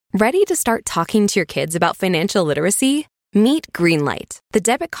Ready to start talking to your kids about financial literacy? Meet Greenlight, the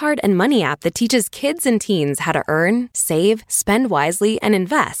debit card and money app that teaches kids and teens how to earn, save, spend wisely, and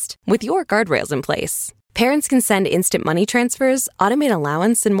invest with your guardrails in place. Parents can send instant money transfers, automate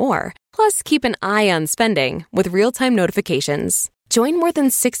allowance, and more. Plus, keep an eye on spending with real-time notifications. Join more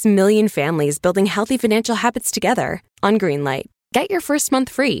than 6 million families building healthy financial habits together on Greenlight. Get your first month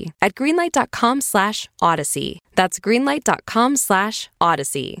free at greenlight.com/Odyssey. That's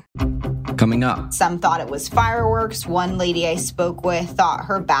greenlight.com/Odyssey. Coming up. Some thought it was fireworks. One lady I spoke with thought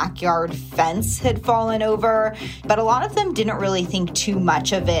her backyard fence had fallen over. But a lot of them didn't really think too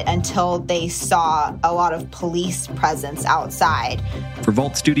much of it until they saw a lot of police presence outside. For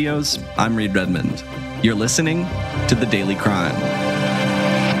Vault Studios, I'm Reed Redmond. You're listening to The Daily Crime.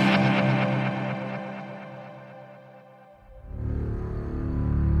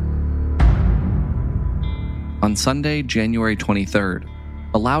 On Sunday, January 23rd,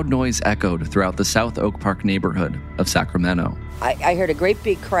 a loud noise echoed throughout the South Oak Park neighborhood of Sacramento. I heard a great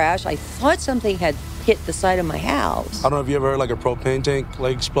big crash. I thought something had hit the side of my house. I don't know if you ever heard like a propane tank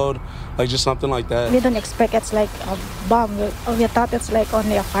explode, just something like that. We don't expect it's like a bomb. We thought it's like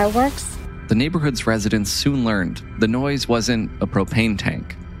only a fireworks. The neighborhood's residents soon learned the noise wasn't a propane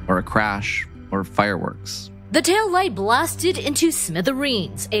tank or a crash or fireworks. The taillight blasted into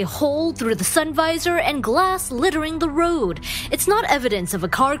smithereens, a hole through the sun visor and glass littering the road. It's not evidence of a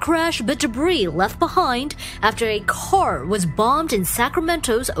car crash, but debris left behind after a car was bombed in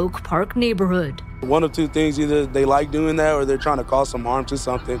Sacramento's Oak Park neighborhood. One of two things, either they like doing that or they're trying to cause some harm to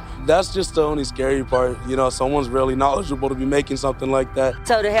something. That's just the only scary part. Someone's really knowledgeable to be making something like that.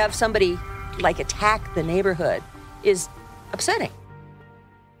 So to have somebody attack the neighborhood is upsetting.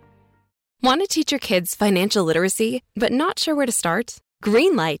 Want to teach your kids financial literacy, but not sure where to start?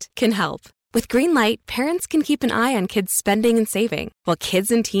 Greenlight can help. With Greenlight, parents can keep an eye on kids' spending and saving, while kids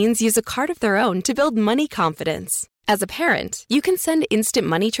and teens use a card of their own to build money confidence. As a parent, you can send instant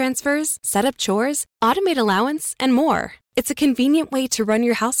money transfers, set up chores, automate allowance, and more. It's a convenient way to run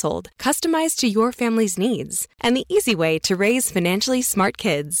your household, customized to your family's needs, and the easy way to raise financially smart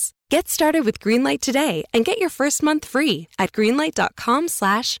kids. Get started with Greenlight today and get your first month free at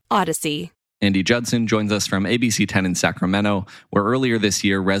greenlight.com/Odyssey. Andy Judson joins us from ABC 10 in Sacramento, where earlier this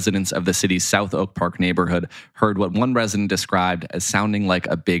year, residents of the city's South Oak Park neighborhood heard what one resident described as sounding like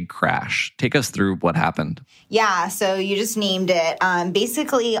a big crash. Take us through what happened. Yeah, so you just named it.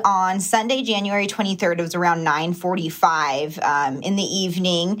 Basically, on Sunday, January 23rd, it was around 9:45 in the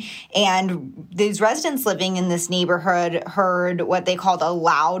evening, and these residents living in this neighborhood heard what they called a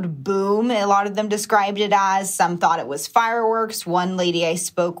loud boom. A lot of them described it as. Some thought it was fireworks. One lady I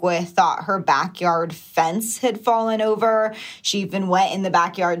spoke with thought her backyard fence had fallen over. She even went in the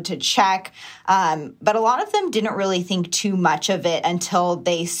backyard to check. But a lot of them didn't really think too much of it until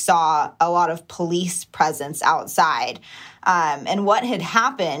they saw a lot of police presence outside. And what had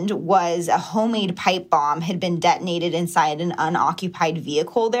happened was a homemade pipe bomb had been detonated inside an unoccupied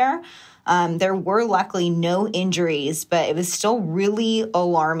vehicle there. There were luckily no injuries, but it was still really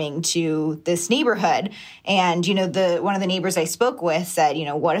alarming to this neighborhood. And, one of the neighbors I spoke with said,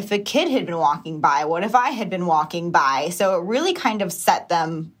 what if a kid had been walking by? What if I had been walking by? So it really kind of set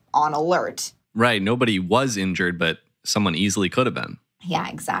them on alert. Right. Nobody was injured, but someone easily could have been. Yeah,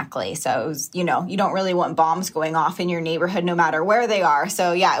 exactly. So, it was, you don't really want bombs going off in your neighborhood no matter where they are.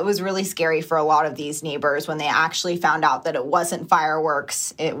 So, yeah, it was really scary for a lot of these neighbors when they actually found out that it wasn't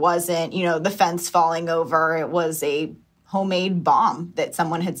fireworks. It wasn't, the fence falling over. It was a homemade bomb that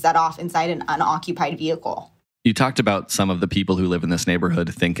someone had set off inside an unoccupied vehicle. You talked about some of the people who live in this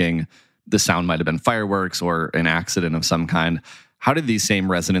neighborhood thinking the sound might have been fireworks or an accident of some kind. How did these same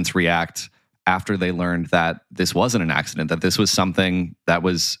residents react after they learned that this wasn't an accident, that this was something that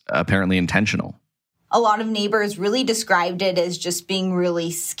was apparently intentional? A lot of neighbors really described it as just being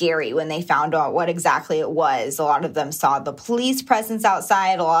really scary when they found out what exactly it was. A lot of them saw the police presence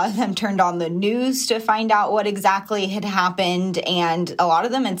outside. A lot of them turned on the news to find out what exactly had happened. And a lot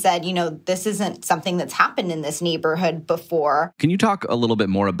of them had said, this isn't something that's happened in this neighborhood before. Can you talk a little bit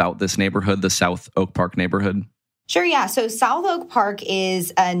more about this neighborhood, the South Oak Park neighborhood? Sure, yeah. So South Oak Park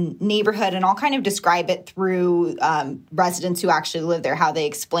is a neighborhood, and I'll kind of describe it through residents who actually live there, how they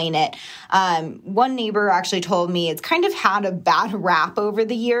explain it. One neighbor actually told me it's kind of had a bad rap over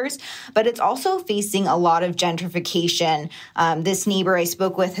the years, but it's also facing a lot of gentrification. This neighbor I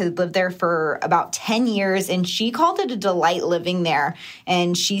spoke with had lived there for about 10 years, and she called it a delight living there.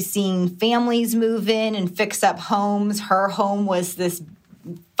 And she's seeing families move in and fix up homes. Her home was this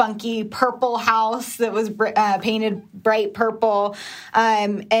funky purple house that was painted bright purple.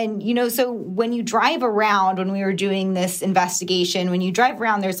 So when you drive around, when we were doing this investigation, when you drive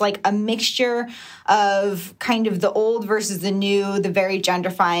around, there's like a mixture of kind of the old versus the new, the very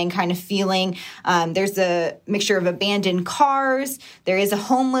gentrifying kind of feeling. There's a mixture of abandoned cars. There is a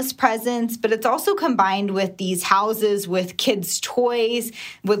homeless presence, but it's also combined with these houses with kids' toys,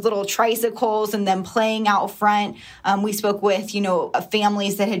 with little tricycles and them playing out front. We spoke with,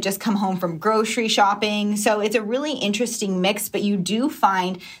 families that had just come home from grocery shopping. So it's a really interesting mix, but you do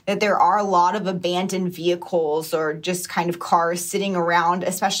find that there are a lot of abandoned vehicles or just kind of cars sitting around,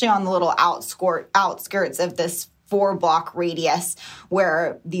 especially on the little outskirts of this 4-block radius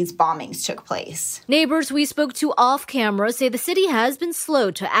where these bombings took place. Neighbors we spoke to off camera say the city has been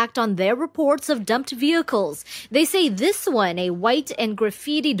slow to act on their reports of dumped vehicles. They say this one, a white and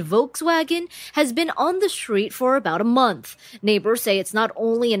graffitied Volkswagen, has been on the street for about a month. Neighbors say it's not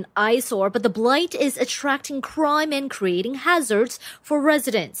only an eyesore, but the blight is attracting crime and creating hazards for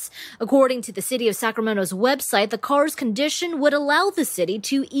residents. According to the City of Sacramento's website, the car's condition would allow the city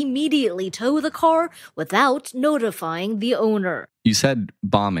to immediately tow the car without notifying the owner. You said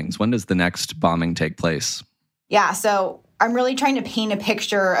bombings. When does the next bombing take place? Yeah, so I'm really trying to paint a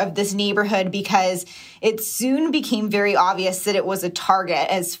picture of this neighborhood because it soon became very obvious that it was a target,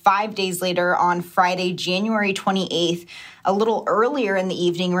 as 5 days later on Friday, January 28th, a little earlier in the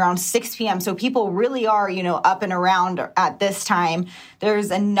evening, around 6 p.m. So people really are, up and around at this time. There's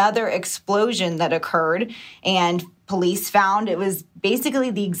another explosion that occurred, and police found it was basically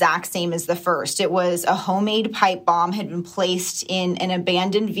the exact same as the first. It was a homemade pipe bomb had been placed in an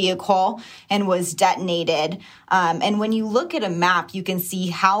abandoned vehicle and was detonated. And when you look at a map, you can see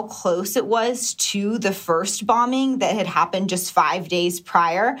how close it was to the first bombing that had happened just 5 days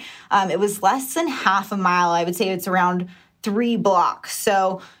prior. It was less than half a mile. I would say it's around 3 blocks.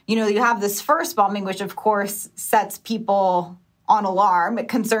 So, you have this first bombing, which of course sets people on alarm. It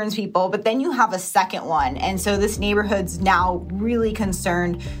concerns people, but then you have a second one. And so this neighborhood's now really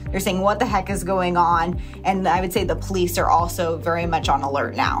concerned. They're saying, what the heck is going on? And I would say the police are also very much on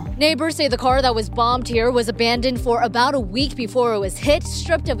alert now. Neighbors say the car that was bombed here was abandoned for about a week before it was hit,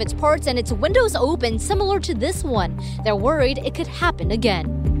 stripped of its parts, and its windows open, similar to this one. They're worried it could happen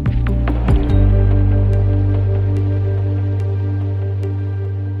again.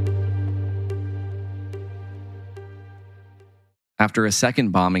 After a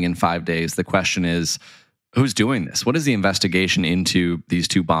second bombing in 5 days, the question is, who's doing this? What does the investigation into these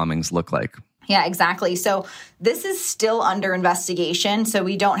 2 bombings look like? Yeah, exactly. So this is still under investigation. So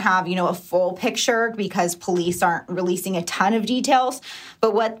we don't have, a full picture because police aren't releasing a ton of details.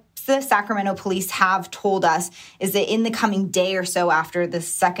 But what the Sacramento police have told us is that in the coming day or so after the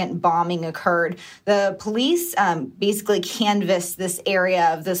second bombing occurred, the police basically canvassed this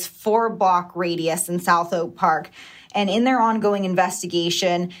area of this 4-block radius in South Oak Park. And in their ongoing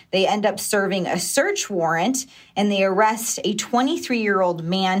investigation, they end up serving a search warrant and they arrest a 23-year-old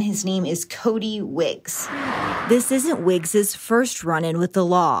man. His name is Cody Wiggs. This isn't Wiggs' first run-in with the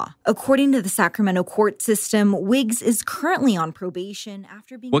law. According to the Sacramento court system, Wiggs is currently on probation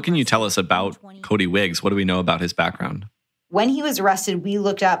after being... What can you tell us about Cody Wiggs? What do we know about his background? When he was arrested, we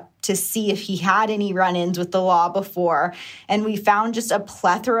looked up to see if he had any run-ins with the law before, and we found just a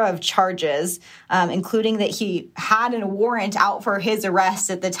plethora of charges, including that he had a warrant out for his arrest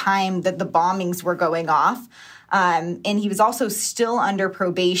at the time that the bombings were going off. And he was also still under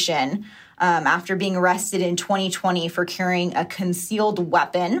probation after being arrested in 2020 for carrying a concealed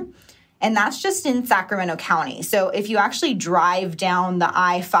weapon. And that's just in Sacramento County. So if you actually drive down the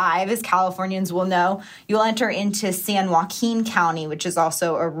I-5, as Californians will know, you'll enter into San Joaquin County, which is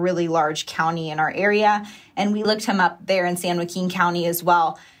also a really large county in our area. And we looked him up there in San Joaquin County as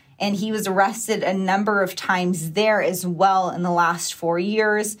well. And he was arrested a number of times there as well in the last 4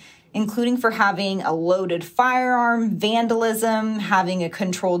 years, including for having a loaded firearm, vandalism, having a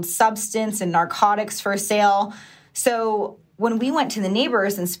controlled substance and narcotics for sale. So when we went to the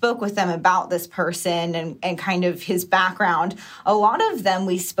neighbors and spoke with them about this person and kind of his background, a lot of them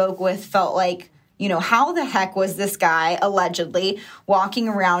we spoke with felt like, how the heck was this guy allegedly walking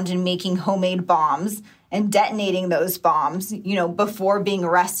around and making homemade bombs and detonating those bombs, before being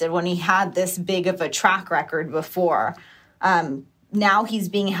arrested when he had this big of a track record before. Now he's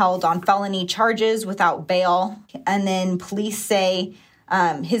being held on felony charges without bail. And then police say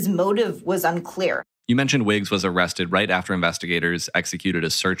his motive was unclear. You mentioned Wiggs was arrested right after investigators executed a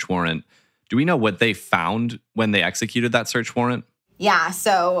search warrant. Do we know what they found when they executed that search warrant? Yeah,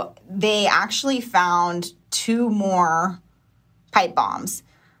 so they actually found 2 more pipe bombs.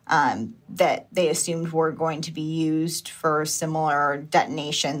 that they assumed were going to be used for similar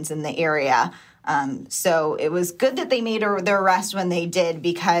detonations in the area. So it was good that they made their arrest when they did,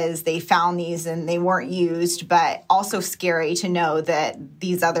 because they found these and they weren't used, but also scary to know that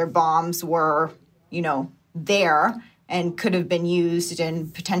these other bombs were, there and could have been used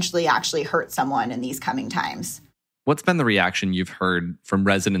and potentially actually hurt someone in these coming times. What's been the reaction you've heard from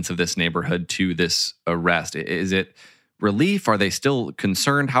residents of this neighborhood to this arrest? Is it relief? Are they still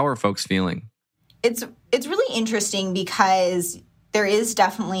concerned? How are folks feeling? It's really interesting because there is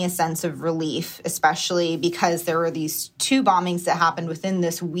definitely a sense of relief, especially because there were these 2 bombings that happened within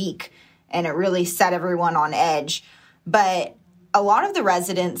this week, and it really set everyone on edge. But a lot of the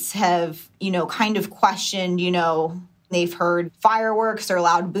residents have, kind of questioned, they've heard fireworks or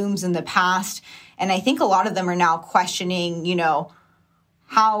loud booms in the past. And I think a lot of them are now questioning,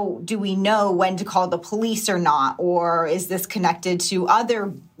 how do we know when to call the police or not? Or is this connected to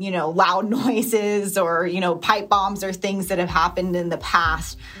other, loud noises or, pipe bombs or things that have happened in the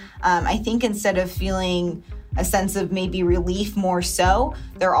past? I think instead of feeling a sense of maybe relief more so,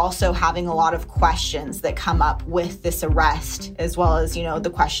 they're also having a lot of questions that come up with this arrest, as well as,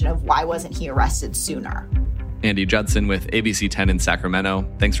 the question of why wasn't he arrested sooner? Andi Judson with ABC 10 in Sacramento.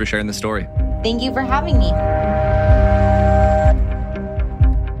 Thanks for sharing the story. Thank you for having me.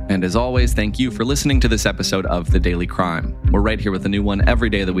 And as always, thank you for listening to this episode of The Daily Crime. We're right here with a new one every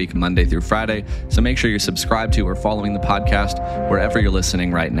day of the week, Monday through Friday, so make sure you're subscribed to or following the podcast wherever you're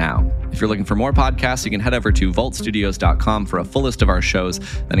listening right now. If you're looking for more podcasts, you can head over to vaultstudios.com for a full list of our shows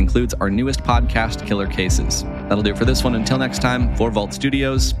that includes our newest podcast, Killer Cases. That'll do it for this one. Until next time, for Vault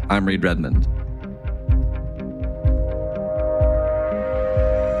Studios, I'm Reed Redmond.